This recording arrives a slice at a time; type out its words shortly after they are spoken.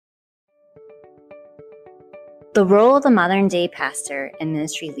The role of the modern-day pastor and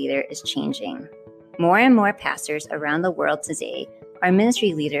ministry leader is changing. More and more pastors around the world today are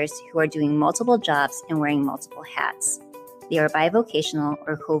ministry leaders who are doing multiple jobs and wearing multiple hats. They are bivocational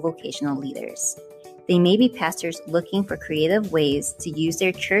or co-vocational leaders. They may be pastors looking for creative ways to use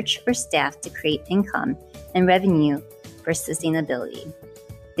their church or staff to create income and revenue for sustainability.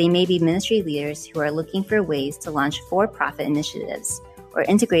 They may be ministry leaders who are looking for ways to launch for-profit initiatives or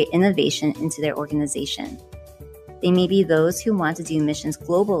integrate innovation into their organization. They may be those who want to do missions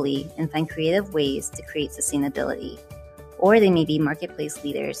globally and find creative ways to create sustainability. Or they may be marketplace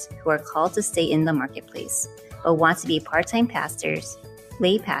leaders who are called to stay in the marketplace, but want to be part-time pastors,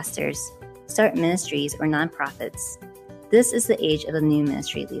 lay pastors, start ministries or nonprofits. This is the age of the new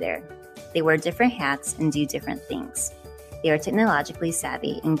ministry leader. They wear different hats and do different things. They are technologically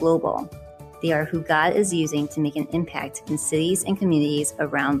savvy and global. They are who God is using to make an impact in cities and communities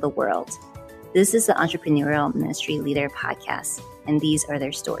around the world. This is the Entrepreneurial Ministry Leader Podcast, and these are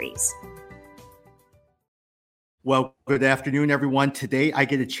their stories. Well, good afternoon, everyone. Today, I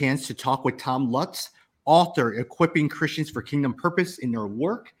get a chance to talk with Tom Lutz, author, Equipping Christians for Kingdom Purpose in Their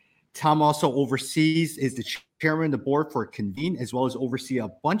Work. Tom also is the chairman of the board for Convene, as well as oversee a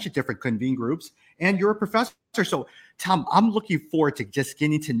bunch of different Convene groups. And you're a professor. So, Tom, I'm looking forward to just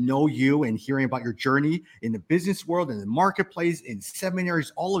getting to know you and hearing about your journey in the business world, in the marketplace, in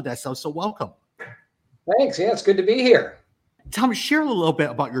seminaries, all of that stuff. So welcome. Thanks. Yeah, it's good to be here. Tom, share a little bit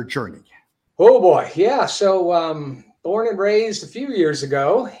about your journey. Oh, boy. Yeah. So born and raised a few years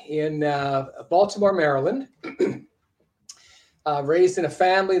ago in Baltimore, Maryland. Raised in a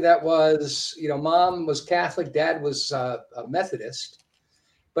family that was, mom was Catholic, dad was a Methodist.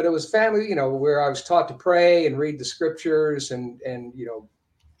 But it was family, where I was taught to pray and read the scriptures and it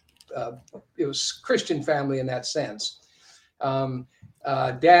was Christian family in that sense.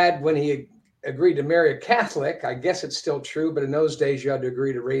 Dad, when he agreed to marry a Catholic, I guess it's still true, but in those days you had to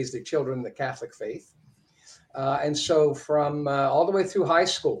agree to raise the children in the Catholic faith. And so from all the way through high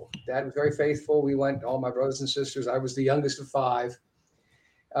school, Dad was very faithful. We went, all my brothers and sisters, I was the youngest of five.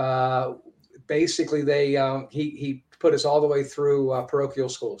 Basically, he put us all the way through parochial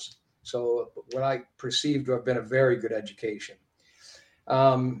schools. So what I perceived to have been a very good education.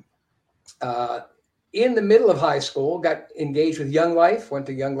 In the middle of high school, got engaged with Young Life, went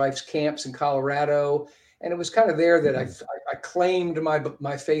to Young Life's camps in Colorado. And it was kind of there that I claimed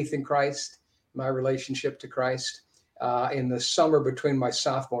my faith in Christ, my relationship to Christ in the summer between my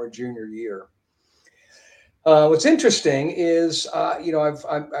sophomore and junior year. What's interesting is,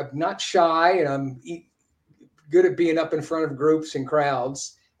 I'm not shy and I'm good at being up in front of groups and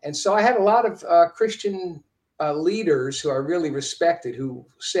crowds. And so I had a lot of Christian leaders who I really respected, who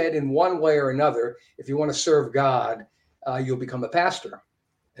said in one way or another, if you want to serve God, you'll become a pastor.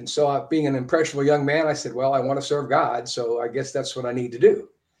 And so being an impressionable young man, I said, well, I want to serve God, so I guess that's what I need to do.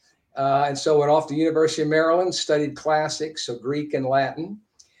 And so went off to University of Maryland, studied classics, so Greek and Latin,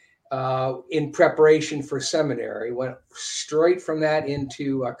 in preparation for seminary. Went straight from that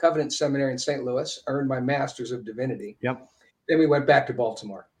into Covenant Seminary in St. Louis, earned my Master's of Divinity. Yep. Then we went back to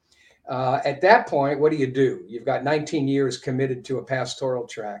Baltimore. At that point, what do? You've got 19 years committed to a pastoral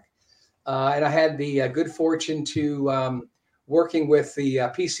track. And I had the good fortune to, working with the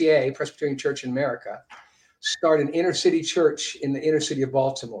PCA, Presbyterian Church in America, start an inner city church in the inner city of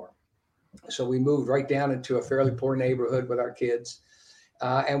Baltimore. So we moved right down into a fairly poor neighborhood with our kids.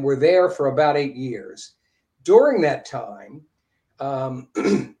 And we're there for about 8 years. During that time, I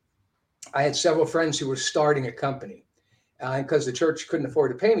had several friends who were starting a company. And because the church couldn't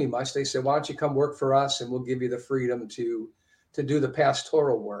afford to pay me much, they said, why don't you come work for us and we'll give you the freedom to do the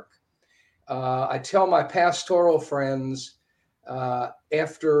pastoral work. I tell my pastoral friends,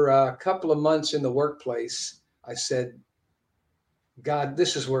 after a couple of months in the workplace, I said, God,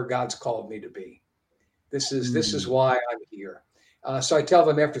 this is where God's called me to be. This is why I'm here. So I tell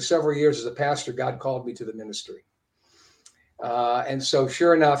them after several years as a pastor, God called me to the ministry. And so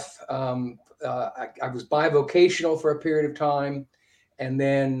sure enough, I was bivocational for a period of time. And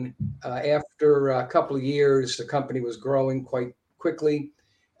then after a couple of years, the company was growing quite quickly.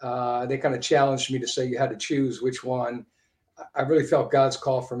 They kind of challenged me to say you had to choose which one. I really felt God's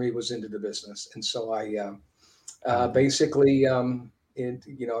call for me was into the business. And so I basically, in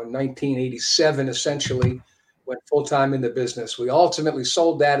 1987, essentially went full-time in the business. We ultimately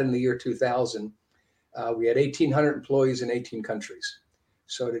sold that in the year 2000. We had 1,800 employees in 18 countries.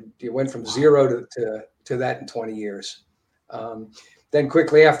 So it went from zero to that in 20 years. Then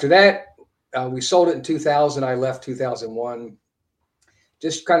quickly after that, we sold it in 2000. I left 2001.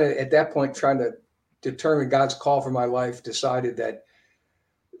 Just kind of at that point trying to determine God's call for my life, decided that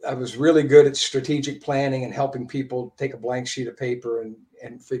I was really good at strategic planning and helping people take a blank sheet of paper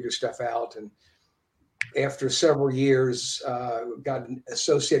and figure stuff out. And after several years, got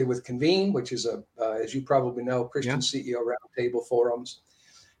associated with Convene, which is as you probably know, Christian CEO Roundtable Forums.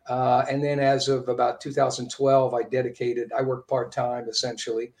 And then as of about 2012, I worked part-time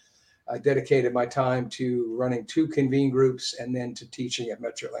essentially. I dedicated my time to running 2 Convene groups and then to teaching at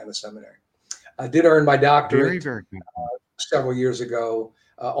Metro Atlanta Seminary. I did earn my doctorate Very good. Several years ago.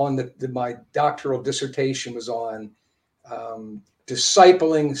 My doctoral dissertation was on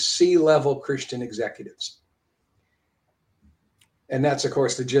discipling C-level Christian executives. And that's, of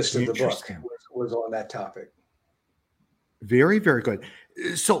course, the gist of the book was on that topic. Very, very good.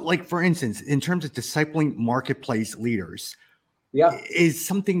 So, like, for instance, in terms of discipling marketplace leaders, is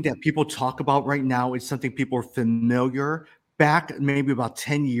something that people talk about right now. It's something people are familiar. Back maybe about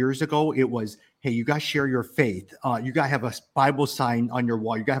 10 years ago, it was, hey, you got to share your faith. You got to have a Bible sign on your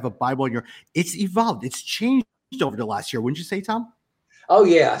wall. You got to have a Bible on it's evolved. It's changed over the last year. Wouldn't you say, Tom? Oh,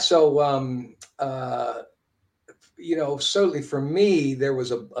 yeah. So, certainly for me, there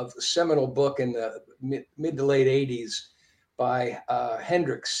was a seminal book in the mid to late 80s by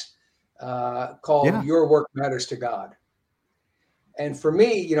Hendricks called Your Work Matters to God. And for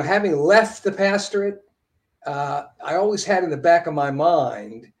me, having left the pastorate, I always had in the back of my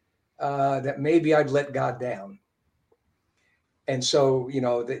mind that maybe I'd let God down. And so,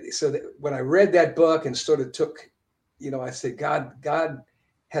 when I read that book and sort of took, I said, God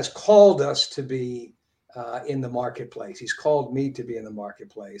has called us to be in the marketplace. He's called me to be in the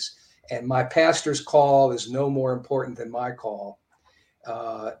marketplace. And my pastor's call is no more important than my call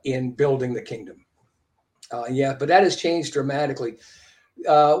in building the kingdom. But that has changed dramatically.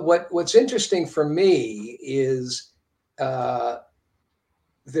 What's interesting for me is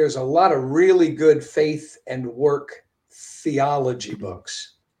there's a lot of really good faith and work theology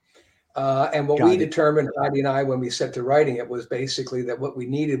books. And what we determined, Heidi and I, when we set to writing it, was basically that what we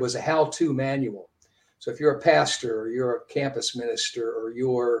needed was a how-to manual. So if you're a pastor or you're a campus minister or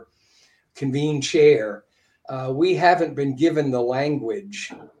you're Convene chair, we haven't been given the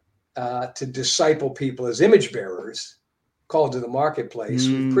language to disciple people as image bearers called to the marketplace.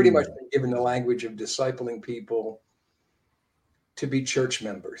 We've pretty much been given the language of discipling people to be church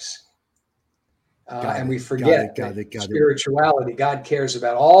members. And we forget spirituality. God cares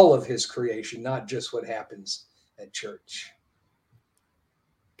about all of his creation, not just what happens at church.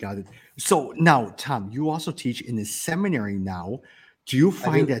 Got it. So now, Tom, you also teach in the seminary now. Do you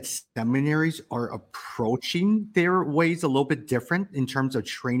find that seminaries are approaching their ways a little bit different in terms of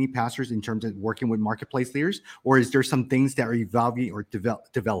training pastors, in terms of working with marketplace leaders, or is there some things that are evolving or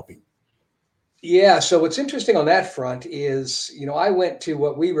developing? Yeah. So what's interesting on that front is, I went to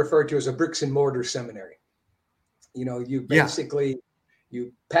what we refer to as a bricks and mortar seminary. You basically,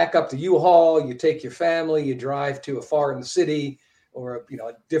 you pack up the U-Haul, you take your family, you drive to a foreign city or,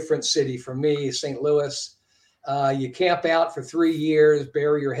 a different city for me, St. Louis. You camp out for 3 years,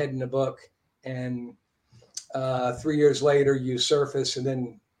 bury your head in a book, and 3 years later you surface, and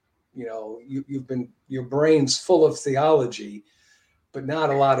then your brain's full of theology, but not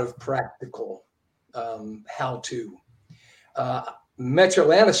a lot of practical how-to. Metro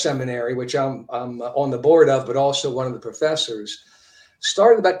Atlanta Seminary, which I'm on the board of, but also one of the professors,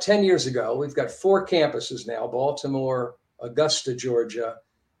 started about 10 years ago. We've got 4 campuses now: Baltimore, Augusta, Georgia,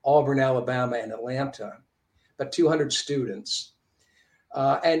 Auburn, Alabama, and Atlanta. About 200 students.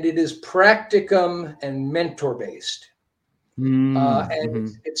 And it is practicum and mentor-based. And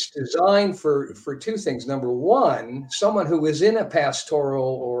it's designed for 2 things. Number one, someone who is in a pastoral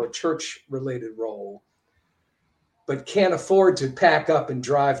or a church-related role, but can't afford to pack up and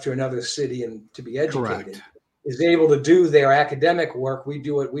drive to another city and to be educated, is able to do their academic work. We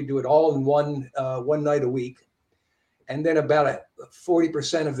do it all in one night a week. And then about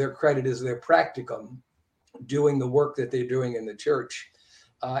 40% of their credit is their practicum, doing the work that they're doing in the church.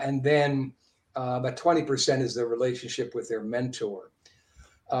 And then about 20% is their relationship with their mentor.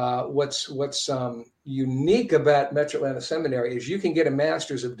 What's unique about Metro Atlanta Seminary is you can get a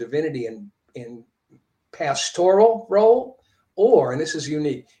Master's of Divinity in pastoral role, or, and this is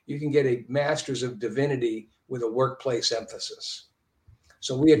unique, you can get a Master's of Divinity with a workplace emphasis.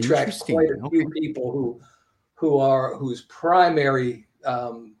 So we attract quite a few people whose primary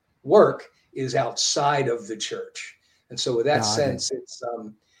work is outside of the church. And so with that sense, it's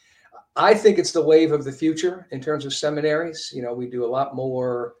I think it's the wave of the future in terms of seminaries. We do a lot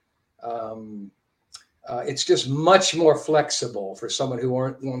more. It's just much more flexible for someone who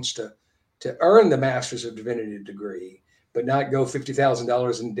wants to earn the Master's of Divinity degree, but not go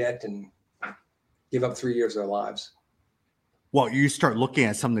 $50,000 in debt and give up 3 years of their lives. Well, you start looking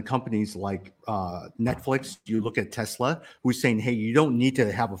at some of the companies like Netflix, you look at Tesla, who's saying, hey, you don't need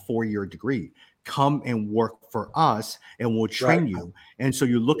to have a 4-year degree. Come and work for us and we'll train Right. you. And so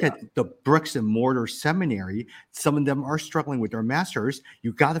you look at the bricks and mortar seminary, some of them are struggling with their masters.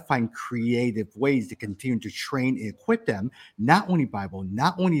 You got to find creative ways to continue to train and equip them, not only Bible,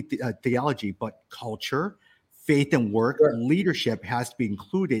 not only theology, but culture, faith and work, Sure. leadership has to be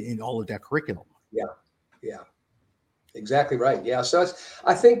included in all of that curriculum. Yeah. Exactly right. Yeah. So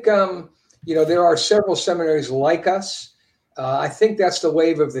I think, there are several seminaries like us. I think that's the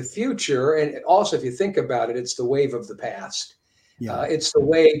wave of the future. And also, if you think about it, it's the wave of the past. Yeah. It's the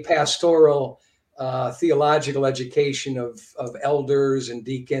way pastoral, theological education of elders and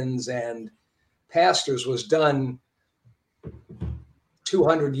deacons and pastors was done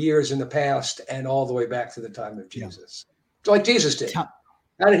 200 years in the past and all the way back to the time of Jesus. So like Jesus did. How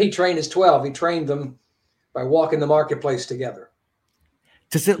did he train his 12? He trained them by walking the marketplace together.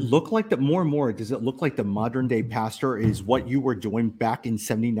 Does it look like that more and more? Does it look like the modern day pastor is what you were doing back in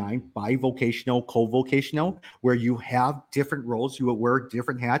 79, bivocational, co-vocational, where you have different roles, you wear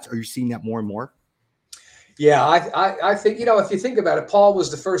different hats? Are you seeing that more and more? Yeah, I think, if you think about it, Paul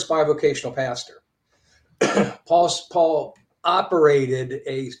was the first bivocational pastor. Paul operated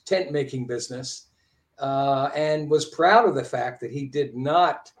a tent making business and was proud of the fact that he did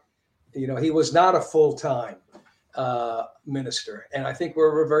not, he was not a full-time minister. And I think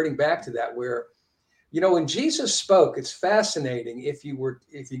we're reverting back to that where, when Jesus spoke, it's fascinating. If you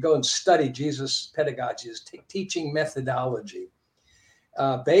go and study Jesus' pedagogy, his teaching methodology,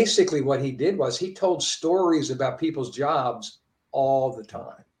 basically what he did was he told stories about people's jobs all the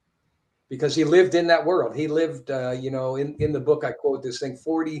time because he lived in that world. He lived, in the book, I quote this thing,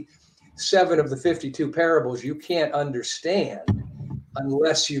 47 of the 52 parables you can't understand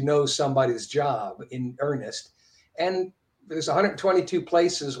unless you know somebody's job in earnest. And there's 122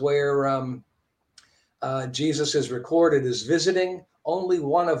 places where Jesus is recorded as visiting. Only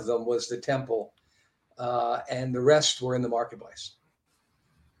one of them was the temple, and the rest were in the marketplace.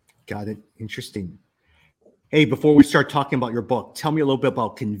 Got it. Interesting. Hey, before we start talking about your book, tell me a little bit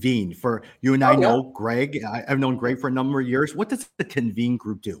about Convene. For you and I know Greg. I've known Greg for a number of years. What does the Convene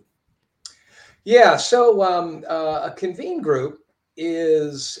group do? Yeah, so a Convene group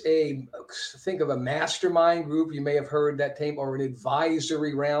is think of a mastermind group. You may have heard that term, or an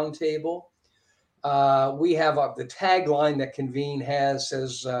advisory roundtable. We have the tagline that Convene has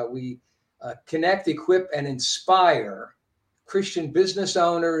says we connect, equip, and inspire Christian business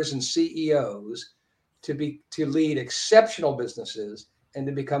owners and CEOs to lead exceptional businesses and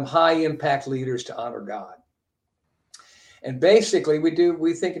to become high impact leaders to honor God. And basically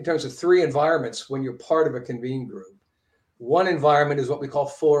we think in terms of 3 environments when you're part of a Convene group. One environment is what we call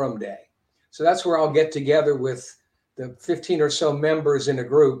Forum Day. So that's where I'll get together with the 15 or so members in a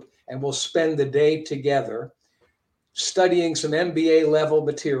group, and we'll spend the day together studying some MBA level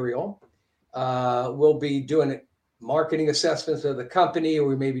material. We'll be doing marketing assessments of the company, or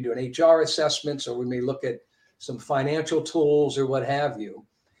we may be doing HR assessments, or we may look at some financial tools or what have you.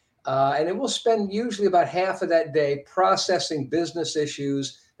 And then we'll spend usually about half of that day processing business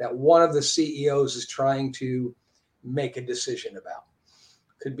issues that one of the CEOs is trying to make a decision about.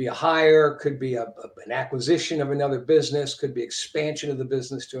 Could be a hire, could be an acquisition of another business, could be expansion of the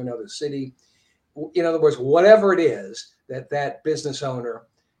business to another city. In other words, whatever it is that business owner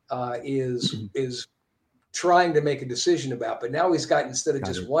is trying to make a decision about. But now he's got, instead of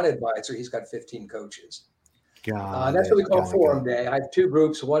just one advisor, he's got 15 coaches. That's what we call Forum Day. I have 2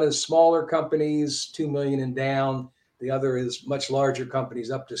 groups. One is smaller companies, 2 million and down. The other is much larger companies,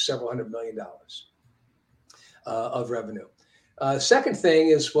 up to several $100 million of revenue. Second thing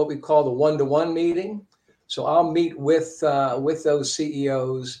is what we call the one-to-one meeting. So I'll meet with those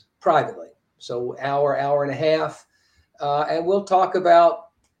CEOs privately. So hour and a half, and we'll talk about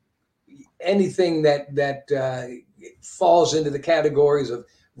anything that falls into the categories of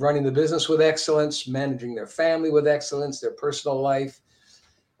running the business with excellence, managing their family with excellence, their personal life,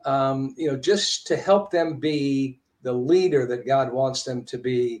 just to help them be the leader that God wants them to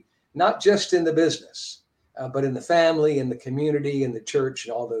be, not just in the business, but in the family, in the community, in the church,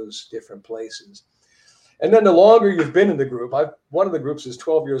 and all those different places. And then the longer you've been in the group, one of the groups is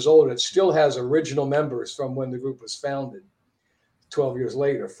 12 years old, and it still has original members from when the group was founded. 12 years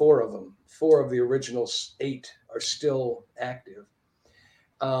later, 4 of them, 4 of the original 8 are still active.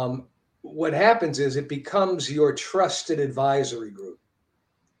 What happens is it becomes your trusted advisory group,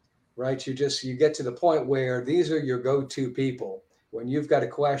 right? You get to the point where these are your go-to people. When you've got a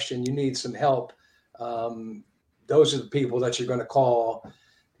question, you need some help. Those are the people that you're going to call.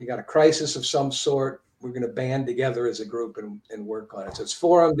 You got a crisis of some sort, to band together as a group and work on it. So it's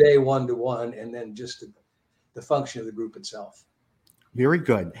forum day, 1-to-1, and then just the function of the group itself. Very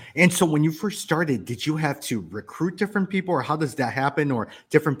good. And so when you first started, did you have to recruit different people, or how does that happen? Or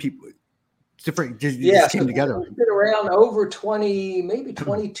different people, just came together? We've been around over 20, maybe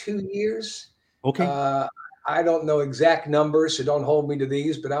 22 years. Okay. I don't know exact numbers, so don't hold me to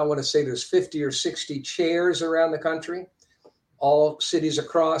these, but I want to say there's 50 or 60 chairs around the country, all cities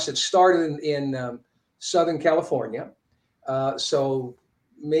across. It started in Southern California. So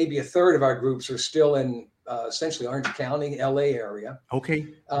maybe a third of our groups are still in essentially Orange County, LA area. Okay.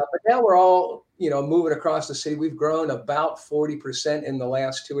 But now we're all, moving across the city. We've grown about 40% in the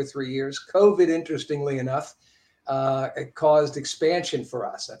last 2 or 3 years. COVID, interestingly enough, it caused expansion for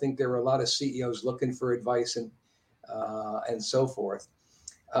us. I think there were a lot of CEOs looking for advice and so forth.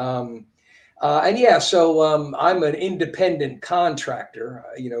 So I'm an independent contractor.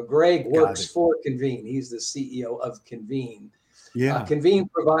 Greg works for Convene. He's the CEO of Convene. Yeah. Convene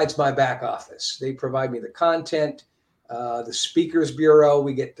provides my back office. They provide me the content, the speakers bureau.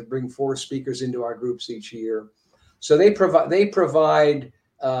 We get to bring 4 speakers into our groups each year. So they provide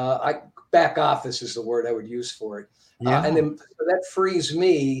back office is the word I would use for it. Yeah. And then so that frees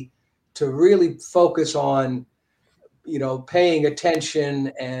me to really focus on, paying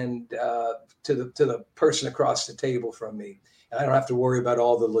attention and to the person across the table from me. And I don't have to worry about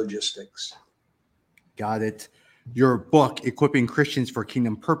all the logistics. Got it. Your book, Equipping Christians for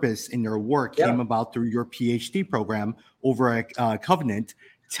Kingdom Purpose in Their Work, came about through your PhD program over at Covenant.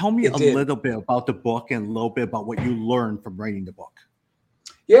 Tell me a little bit about the book and a little bit about what you learned from writing the book.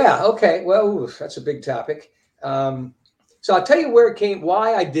 Yeah. Okay. Well, that's a big topic. So I'll tell you where it came,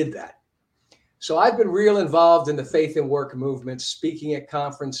 why I did that. So I've been real involved in the faith and work movement, speaking at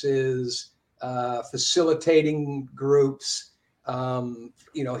conferences, facilitating groups,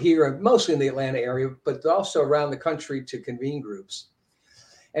 here mostly in the Atlanta area, but also around the country to convene groups.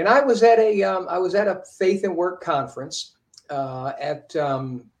 And I was at a faith and work conference at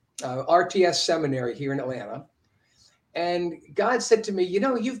RTS Seminary here in Atlanta. And God said to me,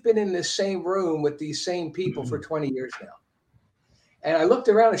 you've been in the same room with these same people for 20 years now. And I looked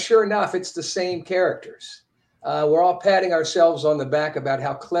around, and sure enough, it's the same characters. We're all patting ourselves on the back about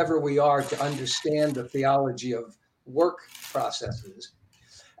how clever we are to understand the theology of work processes.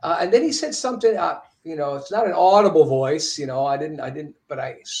 And then he said something, it's not an audible voice, I didn't, but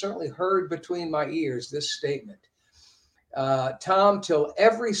I certainly heard between my ears this statement. Tom, till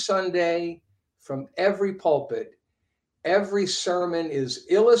every Sunday from every pulpit, every sermon is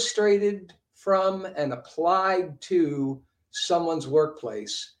illustrated from and applied to someone's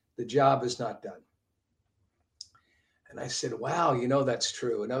workplace, the job is not done. And I said, wow, that's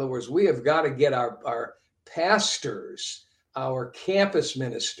true. In other words, we have got to get our pastors, our campus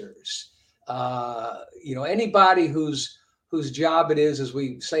ministers, anybody whose job it is, as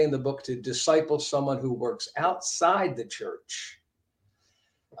we say in the book, to disciple someone who works outside the church.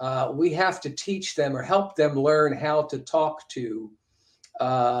 We have to teach them or help them learn how to talk to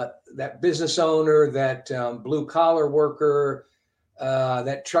that business owner, that blue collar worker,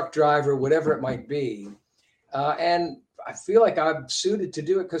 that truck driver, whatever it might be. And I feel like I'm suited to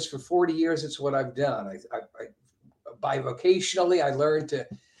do it because for 40 years, it's what I've done. I bivocationally, I learned to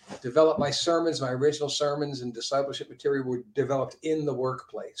develop my sermons. My original sermons and discipleship material were developed in the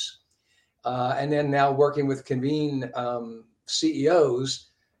workplace. And then now working with Convene CEOs,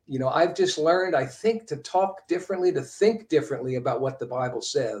 I've just learned, I think, to talk differently, to think differently about what the Bible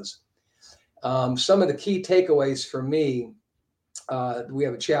says. Some of the key takeaways for me, we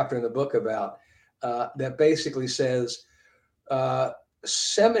have a chapter in the book about that basically says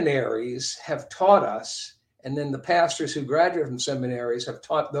seminaries have taught us, and then the pastors who graduate from seminaries have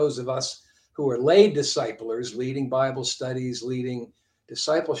taught those of us who are lay disciplers, leading Bible studies, leading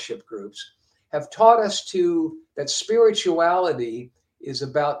discipleship groups, have taught us that spirituality is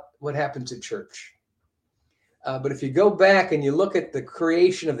about what happens at church. But if you go back and you look at the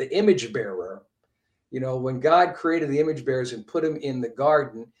creation of the image bearer, when God created the image bearers and put them in the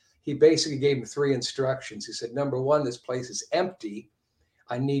garden, he basically gave them 3 instructions. He said, number 1, this place is empty.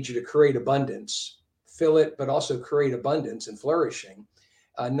 I need you to create abundance, fill it, but also create abundance and flourishing.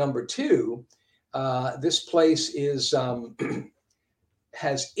 Number 2, this place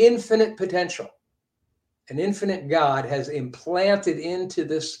has infinite potential. An infinite God has implanted into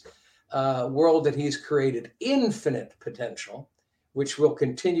this world that he's created infinite potential, which will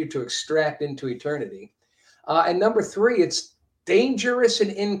continue to extract into eternity. And number 3, it's dangerous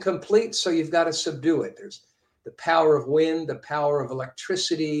and incomplete, so you've got to subdue it. There's the power of wind, the power of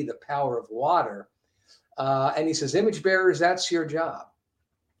electricity, the power of water. And he says, image bearers, that's your job,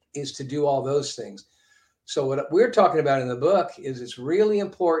 is to do all those things. So what we're talking about in the book is it's really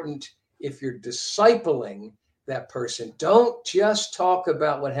important if you're discipling that person, don't just talk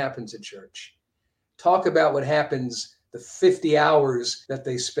about what happens at church. Talk about what happens the 50 hours that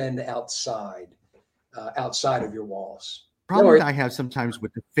they spend outside of your walls. Problem that I have sometimes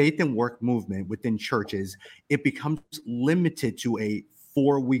with the faith and work movement within churches, it becomes limited to a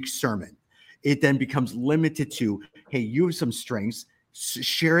 4-week sermon. It then becomes limited to, hey, you have some strengths,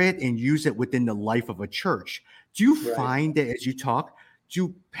 share it and use it within the life of a church. Do you find that as you talk,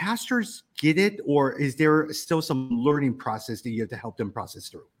 do pastors get it, or is there still some learning process that you have to help them process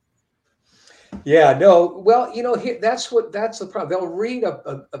through? Yeah, no. Well, that's the problem. They'll read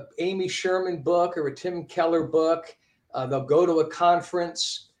a Amy Sherman book or a Tim Keller book. They'll go to a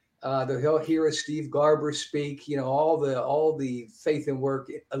conference. They'll hear a Steve Garber speak. All the faith and work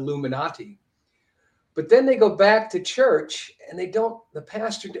Illuminati. But then they go back to church and the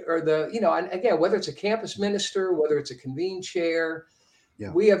pastor or and again, whether it's a campus minister, whether it's a convene chair,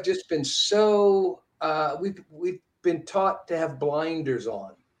 we have just been we've been taught to have blinders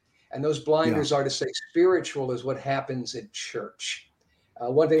on. And those blinders are to say spiritual is what happens at church.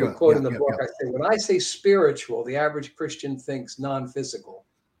 One thing I quote in the book, I say, when I say spiritual, the average Christian thinks non-physical.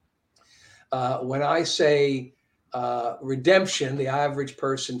 When I say redemption, the average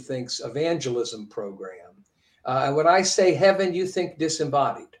person thinks evangelism program. And when I say heaven, you think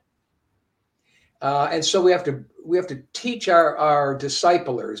disembodied. And so we have to teach our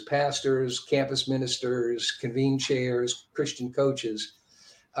disciplers, pastors, campus ministers, convene chairs, Christian coaches.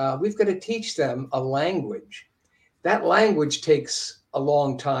 We've got to teach them a language. That language takes a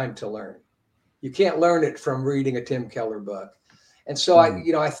long time to learn. You can't learn it from reading a Tim Keller book. And so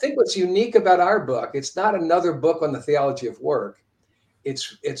I think what's unique about our book, it's not another book on the theology of work.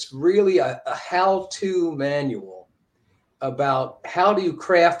 It's really a how-to manual about how do you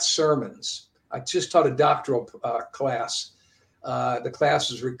craft sermons. I just taught a doctoral class. The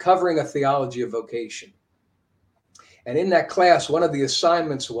class is Recovering a Theology of Vocation. And in that class, one of the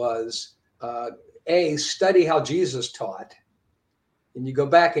assignments was, study how Jesus taught. And you go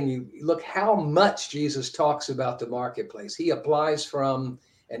back and you look how much Jesus talks about the marketplace. He applies from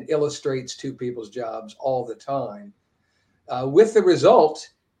and illustrates to people's jobs all the time, with the result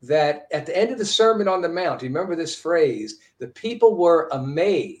that at the end of the Sermon on the Mount, remember this phrase, the people were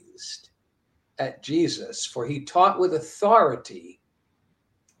amazed at Jesus, for he taught with authority,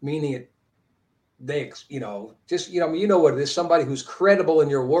 meaning you know what it is, somebody who's credible in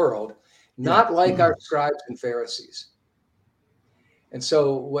your world, not like our scribes and Pharisees. And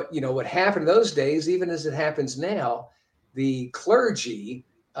so what happened those days, even as it happens now, the clergy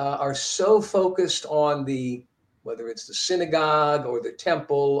are so focused on whether it's the synagogue or the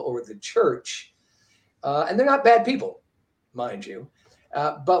temple or the church, and they're not bad people, mind you,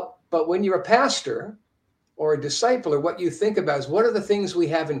 but when you're a pastor or a discipler, what you think about is what are the things we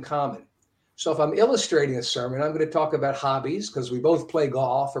have in common. So if I'm illustrating a sermon, I'm going to talk about hobbies because we both play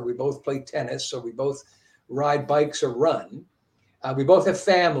golf or we both play tennis or we both ride bikes or run. We both have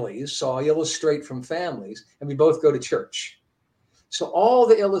families, so I illustrate from families, and we both go to church. So all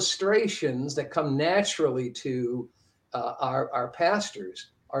the illustrations that come naturally to our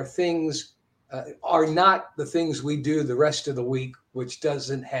pastors are not the things we do the rest of the week, which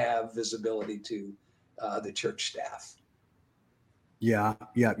doesn't have visibility to the church staff. Yeah.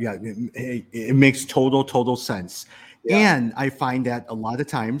 It makes total sense. Yeah. And I find that a lot of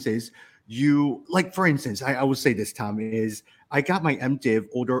times is for instance, I will say this, Tom, is I got my MDiv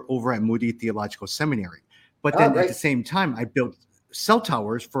over at Moody Theological Seminary. But then at the same time, I built cell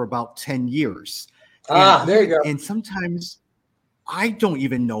towers for about 10 years. There you go. And sometimes I don't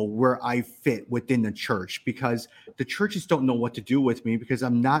even know where I fit within the church because the churches don't know what to do with me because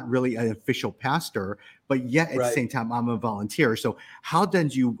I'm not really an official pastor, but yet at the same time, I'm a volunteer. So how then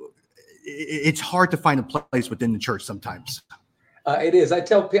it's hard to find a place within the church sometimes. It is. I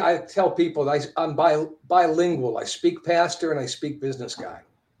tell people I'm bilingual. I speak pastor and I speak business guy.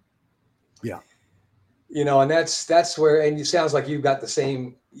 Yeah. And that's where, and it sounds like you've got the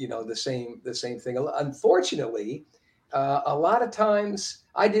same thing. Unfortunately, a lot of times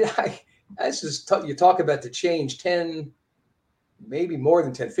you talk about the change 10, maybe more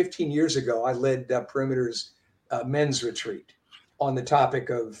than 10, 15 years ago, I led Perimeter's men's retreat on the topic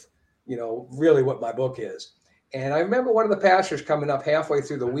of, really what my book is. And I remember one of the pastors coming up halfway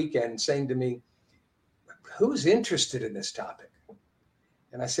through the weekend saying to me, who's interested in this topic?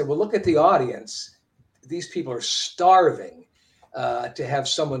 And I said, well, look at the audience. These people are starving to have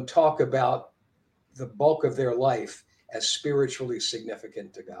someone talk about the bulk of their life as spiritually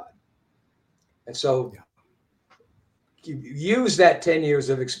significant to God. And so you use that 10 years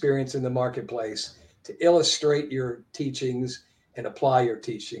of experience in the marketplace to illustrate your teachings and apply your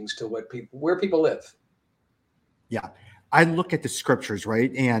teachings to where people live. Yeah. I look at the scriptures,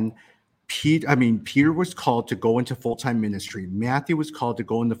 right? And Peter was called to go into full-time ministry. Matthew was called to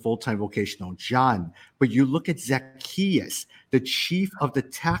go into full-time vocational. John, but you look at Zacchaeus, the chief of the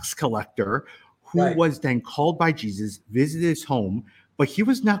tax collector, who was then called by Jesus, visited his home, but he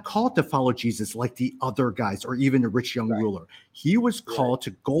was not called to follow Jesus like the other guys or even the rich young ruler. He was called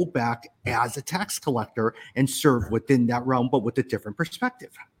to go back as a tax collector and serve within that realm, but with a different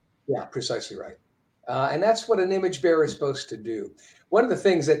perspective. Yeah, precisely right. And that's what an image bearer is supposed to do. One of the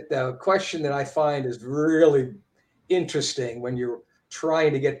things the question that I find is really interesting when you're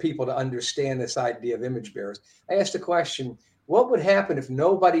trying to get people to understand this idea of image bearers, I asked the question, what would happen if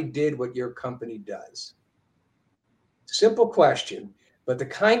nobody did what your company does? Simple question, but the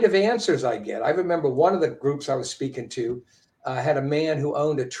kind of answers I get. I remember one of the groups I was speaking to had a man who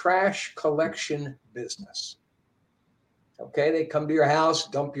owned a trash collection business. Okay, they come to your house,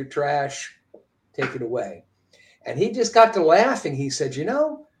 dump your trash, take it away. And he just got to laughing. He said,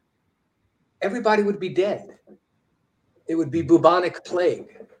 everybody would be dead. It would be bubonic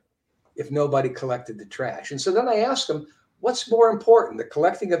plague if nobody collected the trash. And so then I asked him, what's more important, the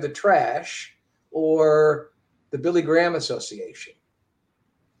collecting of the trash or the Billy Graham Association?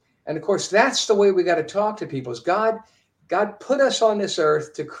 And of course, that's the way we got to talk to people. Is God put us on this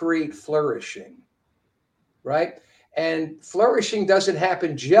earth to create flourishing, right? And flourishing doesn't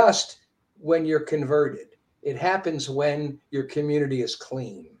happen just when you're converted. It happens when your community is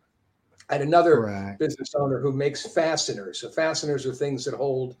clean. I had another business owner who makes fasteners. So fasteners are things that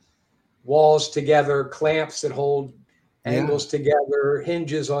hold walls together, clamps that hold angles together,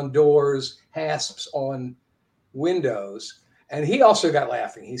 hinges on doors, hasps on windows. And he also got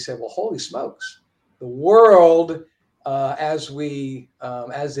laughing. He said, well, holy smokes, the world as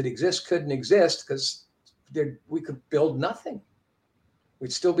it exists couldn't exist because we could build nothing.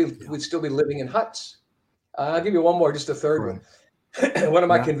 We'd still be living in huts. I'll give you one more, just a third one. One of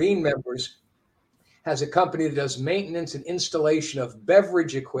my Convene members has a company that does maintenance and installation of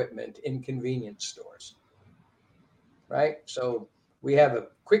beverage equipment in convenience stores. Right? So we have a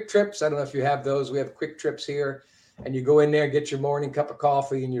Quick Trips. I don't know if you have those. We have Quick Trips here, and you go in there, get your morning cup of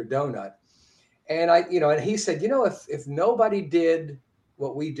coffee and your donut. And and he said, if nobody did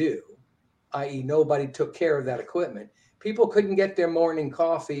what we do, i.e., nobody took care of that equipment, people couldn't get their morning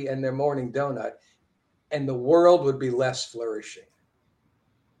coffee and their morning donut, and the world would be less flourishing.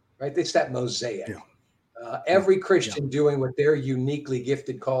 Right? It's that mosaic. Every Christian doing what they're uniquely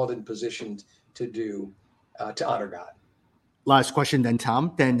gifted, called, and positioned to do to honor God. Last question then,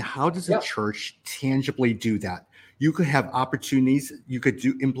 Tom. Then how does a church tangibly do that? You could have opportunities. You could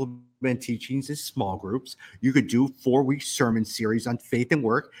implement teachings in small groups. You could do 4-week sermon series on faith and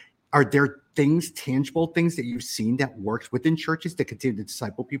work. Are there tangible things that you've seen that works within churches that continue to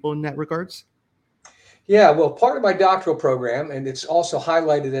disciple people in that regards? Yeah, well, part of my doctoral program, and it's also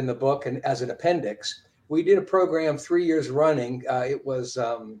highlighted in the book and as an appendix, we did a program 3 years running. It was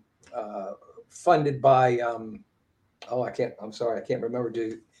funded by, I can't remember.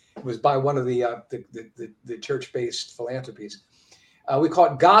 It was by one of the church-based philanthropies. We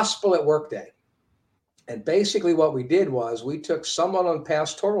call it Gospel at Work Day. And basically what we did was we took someone on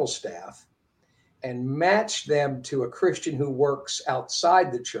pastoral staff and matched them to a Christian who works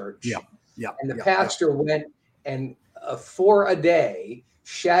outside the church. And the pastor went and for a day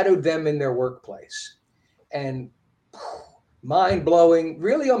shadowed them in their workplace. And mind-blowing,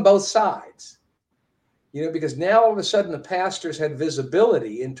 really on both sides. Because now all of a sudden the pastors had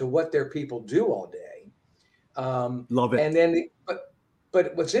visibility into what their people do all day. Love it. And then,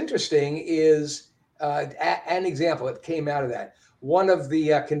 but what's interesting is an example that came out of that. One of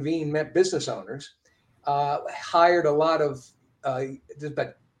the Convene business owners hired a lot of,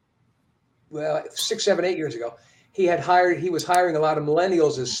 about 6, 7, 8 years ago, he was hiring a lot of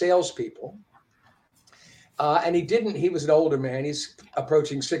millennials as salespeople. And he was an older man. He's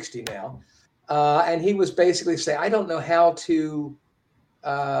approaching 60 now. And he was basically saying, I don't know how to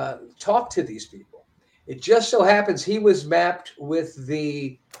talk to these people. It just so happens he was mapped with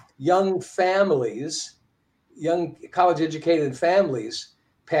the young families, young college-educated families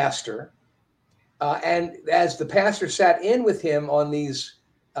pastor. And as the pastor sat in with him on these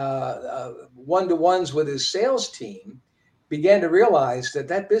one-to-ones with his sales team, began to realize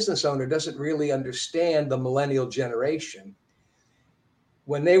that business owner doesn't really understand the millennial generation.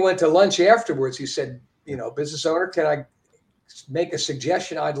 When they went to lunch afterwards, he said, business owner, can I make a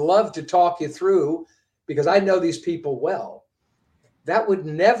suggestion? I'd love to talk you through because I know these people well. That would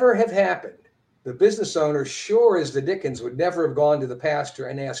never have happened The business owner, sure as the dickens, would never have gone to the pastor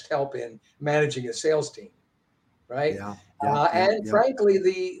and asked help in managing a sales team, right? Frankly,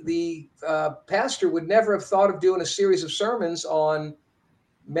 the pastor would never have thought of doing a series of sermons on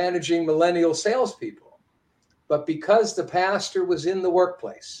managing millennial salespeople. But because the pastor was in the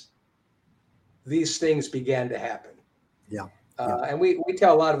workplace, these things began to happen. And we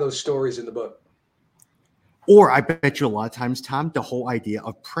tell a lot of those stories in the book. Or I bet you a lot of times, Tom, the whole idea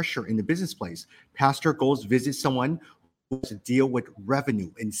of pressure in the business place. Pastor goes visit someone who has to deal with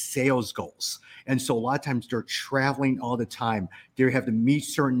revenue and sales goals. And so a lot of times they're traveling all the time. They have to meet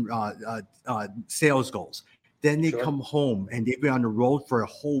certain sales goals. Then they come home and they've been on the road for a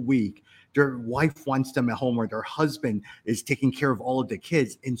whole week. Their wife wants them at home, or their husband is taking care of all of the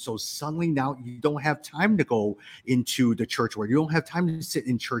kids. And so suddenly now you don't have time to go into the church, or you don't have time to sit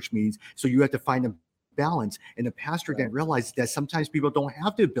in church meetings. So you have to find a balance. And the pastor then realized that sometimes people don't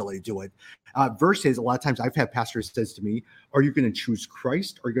have the ability to do it. Versus a lot of times I've had pastors says to me, are you going to choose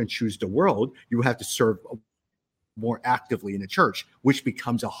Christ or are you going to choose the world? You have to serve more actively in the church, which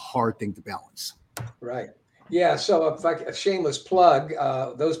becomes a hard thing to balance. Right. Yeah. So a shameless plug,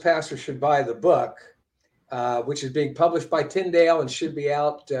 those pastors should buy the book, which is being published by Tyndale and should be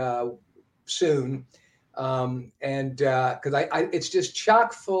out soon. Because it's just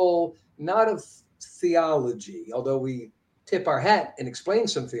chock full, not of theology, although we tip our hat and explain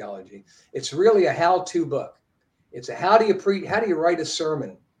some theology. It's really a how-to book. It's a how do you write a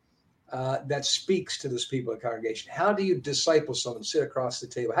sermon that speaks to those people in the congregation? How do you disciple someone, sit across the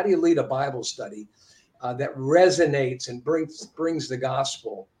table? How do you lead a Bible study that resonates and brings the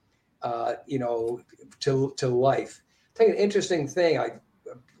gospel, to life? I'll tell you an interesting thing. I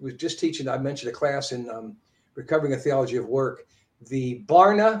was just teaching. I mentioned a class in Recovering a Theology of Work. The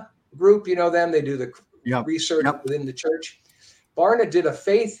Barna group, you know them. They do the research within the church. Barna did a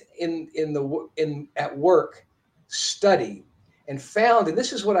faith at work study and found, and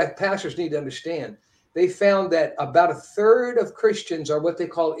this is what pastors need to understand. They found that about a third of Christians are what they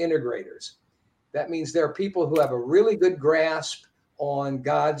call integrators. That means there are people who have a really good grasp on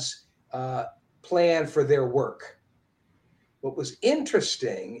God's plan for their work. What was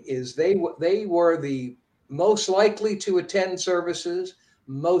interesting is they were the most likely to attend services,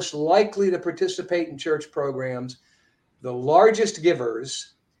 most likely to participate in church programs, the largest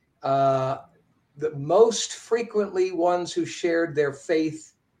givers, the most frequently ones who shared their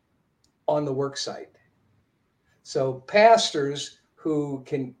faith on the work site. So pastors who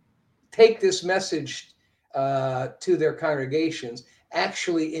can take this message to their congregations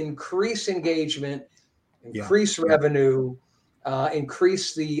actually increase engagement, increase revenue,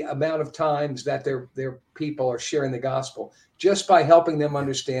 increase the amount of times that their people are sharing the gospel, just by helping them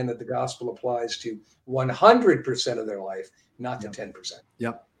understand that the gospel applies to 100% of their life, not to 10%.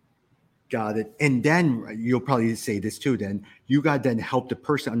 Yep. Got it. And then you'll probably say this too, then you got to then help the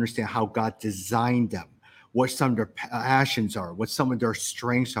person understand how God designed them, what some of their passions are, what some of their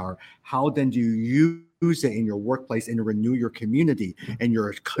strengths are. How then do you use it in your workplace and to renew your community and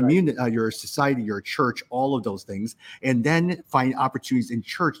your community, your society, your church, all of those things, and then find opportunities in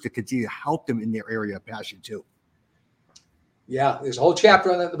church to continue to help them in their area of passion too. Yeah, there's a whole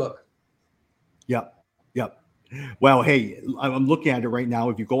chapter on that in the book. Yep. Well, hey, I'm looking at it right now.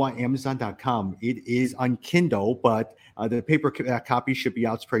 If you go on Amazon.com, it is on Kindle, but the paper copy should be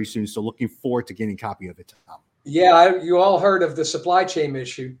out pretty soon. So looking forward to getting a copy of it. Yeah, you all heard of the supply chain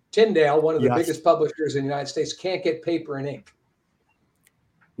issue. Tyndale, one of the biggest publishers in the United States, can't get paper and ink.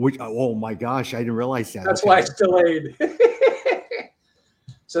 Oh my gosh, I didn't realize that. That's why it's delayed.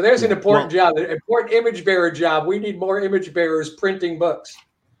 So there's an important job, an important image bearer job. We need more image bearers printing books.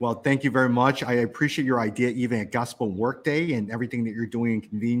 Well, thank you very much. I appreciate your idea, even at Gospel Workday and everything that you're doing in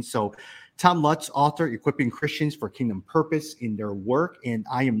Convene. So Tom Lutz, author, Equipping Christians for Kingdom Purpose in Their Work. And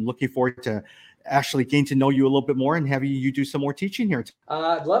I am looking forward to actually getting to know you a little bit more and having you do some more teaching here.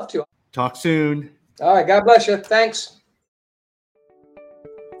 I'd love to. Talk soon. All right. God bless you. Thanks.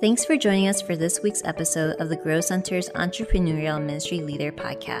 Thanks for joining us for this week's episode of the Grow Center's Entrepreneurial Ministry Leader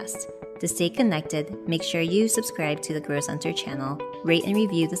Podcast. To stay connected, make sure you subscribe to the Grow Center channel, rate and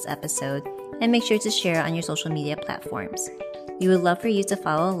review this episode, and make sure to share on your social media platforms. We would love for you to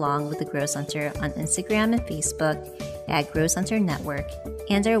follow along with the Grow Center on Instagram and Facebook at Grow Center Network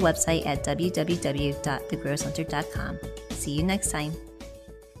and our website at www.thegrowcenter.com. See you next time.